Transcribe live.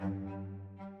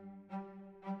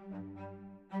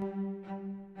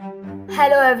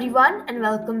Hello everyone and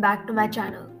welcome back to my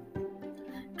channel.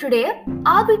 Today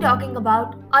I'll be talking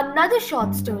about another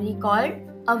short story called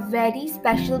A Very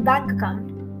Special Bank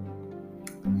Account.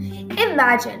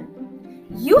 Imagine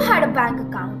you had a bank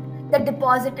account that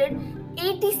deposited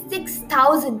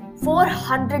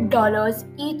 $86,400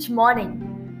 each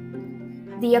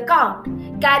morning. The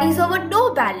account carries over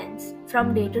no balance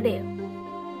from day to day,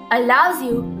 allows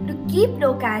you to keep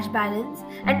no cash balance,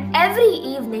 and every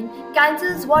evening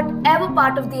cancels whatever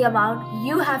part of the amount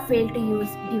you have failed to use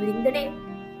during the day.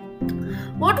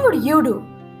 What would you do?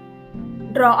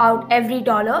 Draw out every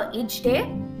dollar each day?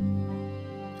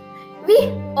 We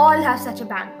all have such a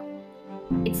bank.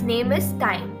 Its name is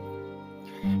time.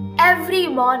 Every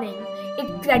morning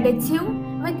it credits you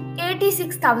with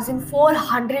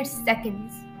 86,400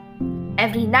 seconds.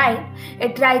 Every night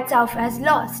it writes off as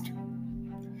lost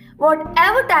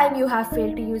whatever time you have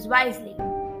failed to use wisely.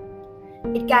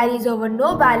 It carries over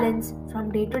no balance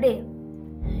from day to day.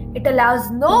 It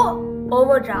allows no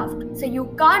overdraft, so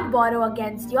you can't borrow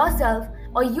against yourself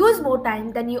or use more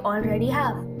time than you already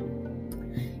have.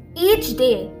 Each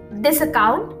day, this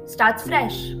account starts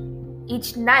fresh.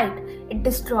 Each night, it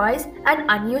destroys an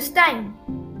unused time.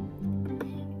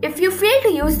 If you fail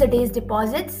to use the day's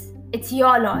deposits, it's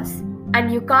your loss,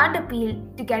 and you can't appeal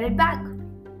to get it back.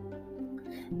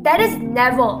 There is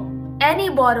never any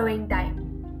borrowing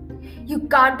time. You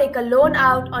can't take a loan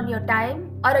out on your time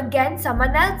or against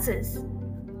someone else's.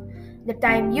 The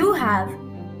time you have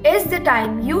is the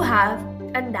time you have,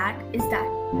 and that is that.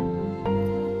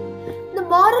 The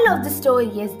moral of the story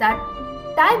is that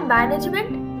time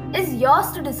management is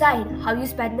yours to decide how you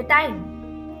spend the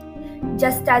time.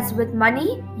 Just as with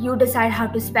money, you decide how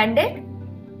to spend it.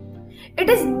 It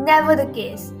is never the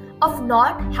case of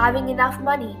not having enough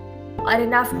money or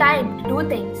enough time to do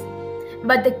things,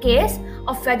 but the case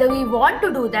of whether we want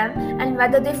to do them and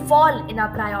whether they fall in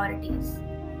our priorities.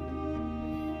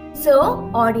 So,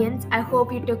 audience, I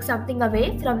hope you took something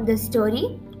away from this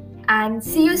story and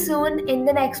see you soon in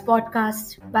the next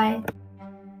podcast. Bye.